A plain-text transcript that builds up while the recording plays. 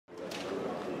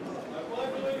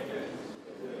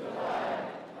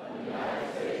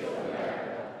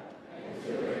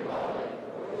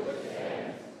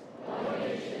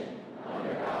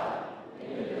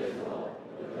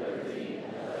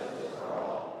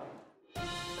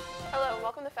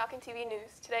welcome to Falcon TV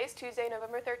News. Today is Tuesday,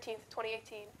 November 13th,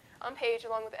 2018. I'm Paige,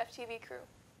 along with the FTV crew.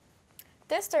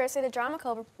 This Thursday, the Drama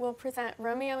Club will present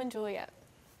Romeo and Juliet.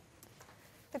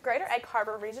 The Greater Egg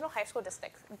Harbor Regional High School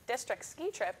District ski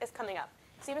trip is coming up.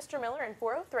 See Mr. Miller in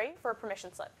 403 for a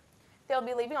permission slip. They'll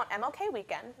be leaving on MLK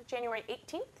weekend, January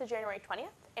 18th to January 20th,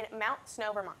 in Mount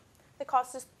Snow, Vermont. The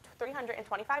cost is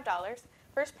 $325.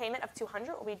 First payment of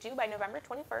 $200 will be due by November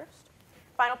 21st.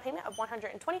 Final payment of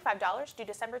 $125 due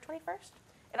December 21st.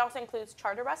 It also includes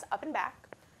charter bus up and back,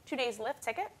 2 days lift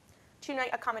ticket,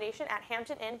 2-night accommodation at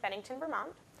Hampton Inn, Bennington,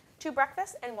 Vermont, 2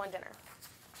 breakfasts and 1 dinner.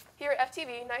 Here at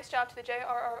FTV, nice job to the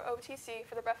JRROTC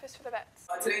for the Breakfast for the Vets.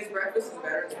 Today's breakfast is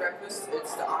Veterans Breakfast.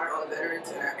 It's to honor all the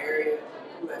veterans in our area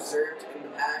who have served in the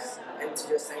past and to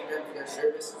just thank them for their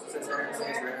service since Veterans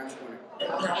Day is right around the corner.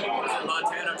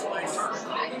 Montana twice,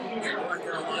 North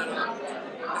Carolina,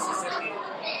 Mississippi,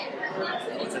 I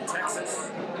was in Texas,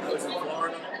 I was in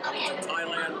Florida, I was in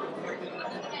Thailand.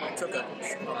 I took a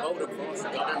boat across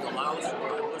and got into Laos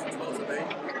where I wasn't supposed to be. And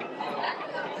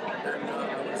I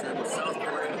was in South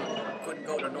Korea, couldn't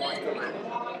go to North Korea.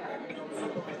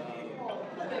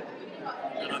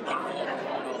 And I've been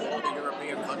all the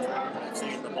European countries. I've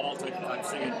seen the Baltic, I've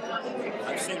seen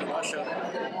Russia.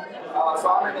 So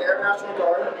I'm in the Air National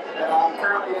Guard, and I'm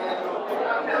currently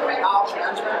in knowledge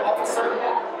management officer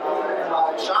in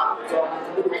my shop, so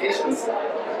I'm in communications. So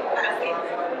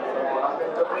I've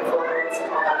been doing it for since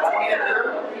my 20th year.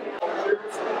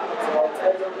 So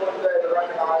today's one day to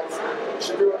recognize you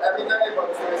should do it every day, but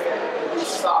it's nice that we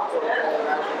stop for a day and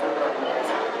actually do recognize.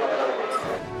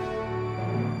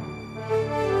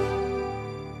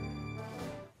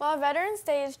 While Veterans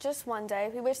Day is just one day,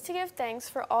 we wish to give thanks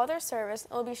for all their service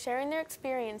and will be sharing their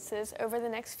experiences over the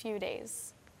next few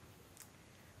days.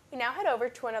 We now head over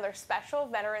to another special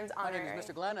Veterans Honorary. My name is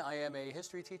Mr. Glenn. I am a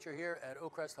history teacher here at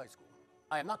Oak Crest High School.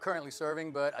 I am not currently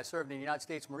serving, but I served in the United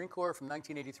States Marine Corps from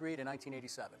 1983 to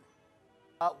 1987.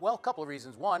 Well, a couple of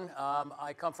reasons. One,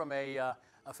 I come from a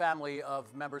family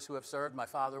of members who have served. My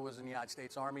father was in the United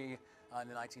States Army in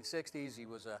the 1960s. He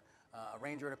was a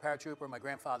ranger and a paratrooper. My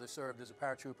grandfather served as a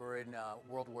paratrooper in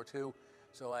World War II,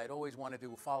 so I had always wanted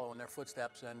to follow in their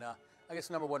footsteps. And I guess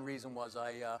the number one reason was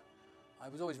I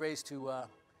was always raised to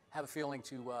have a feeling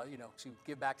to to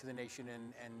give back to the nation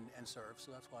and serve.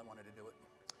 So that's why I wanted to do it.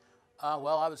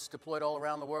 Well, I was deployed all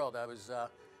around the world. I was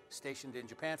stationed in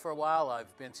Japan for a while.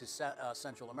 I've been to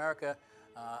Central America.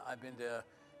 I've been to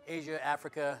Asia,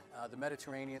 Africa, the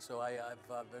Mediterranean. So I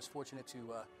was fortunate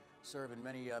to serve in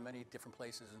many different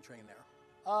places and train there.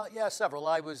 Yeah, several.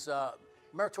 I was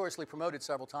meritoriously promoted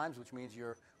several times, which means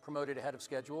you're promoted ahead of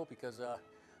schedule because of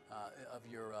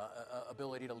your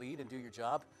ability to lead and do your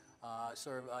job. I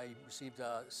received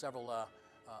several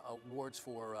awards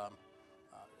for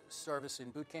service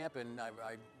in boot camp, and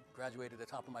I graduated at the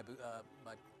top of my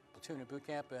platoon in boot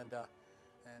camp, and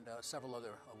several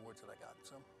other awards that I got.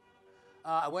 So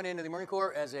I went into the Marine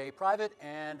Corps as a private,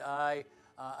 and I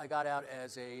got out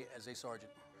as a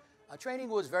sergeant. Training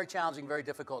was very challenging, very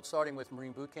difficult, starting with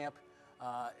Marine boot camp.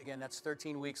 Again, that's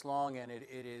 13 weeks long, and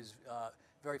it is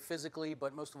very physically,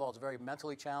 but most of all, it's very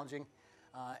mentally challenging.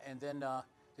 And then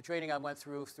the training I went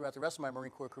through throughout the rest of my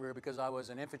Marine Corps career, because I was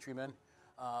an infantryman,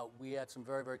 we had some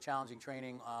very challenging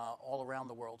training all around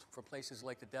the world, from places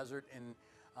like the desert in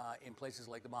places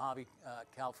like the Mojave,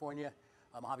 California,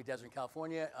 Mojave Desert in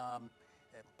California,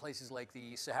 places like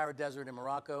the Sahara Desert in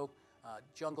Morocco,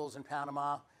 jungles in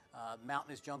Panama,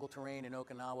 mountainous jungle terrain in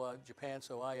Okinawa, Japan.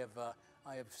 So I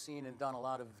have seen and done a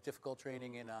lot of difficult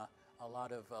training in a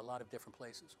lot of different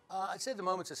places. I'd say the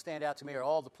moments that stand out to me are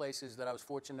all the places that I was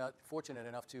fortunate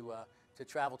enough to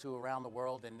travel to around the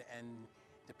world, and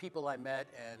the people I met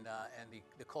and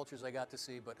the cultures I got to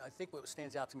see. But I think what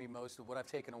stands out to me most of what I've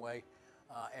taken away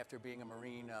after being a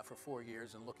Marine for 4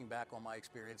 years and looking back on my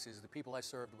experiences, the people I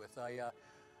served with. I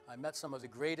met some of the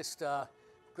greatest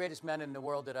men in the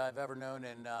world that I've ever known,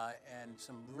 and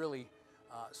some really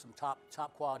some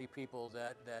top quality people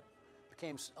that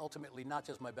became ultimately not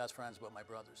just my best friends but my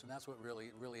brothers, and that's what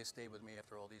really has stayed with me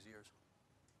after all these years.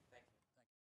 Thank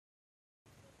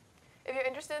you. If you're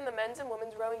interested in the men's and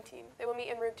women's rowing team, they will meet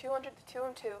in room 200 to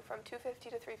 202 from 2:50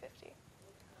 to 3:50.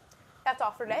 That's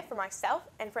all for today for myself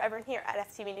and for everyone here at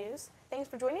FTV News. Thanks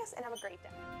for joining us and have a great day.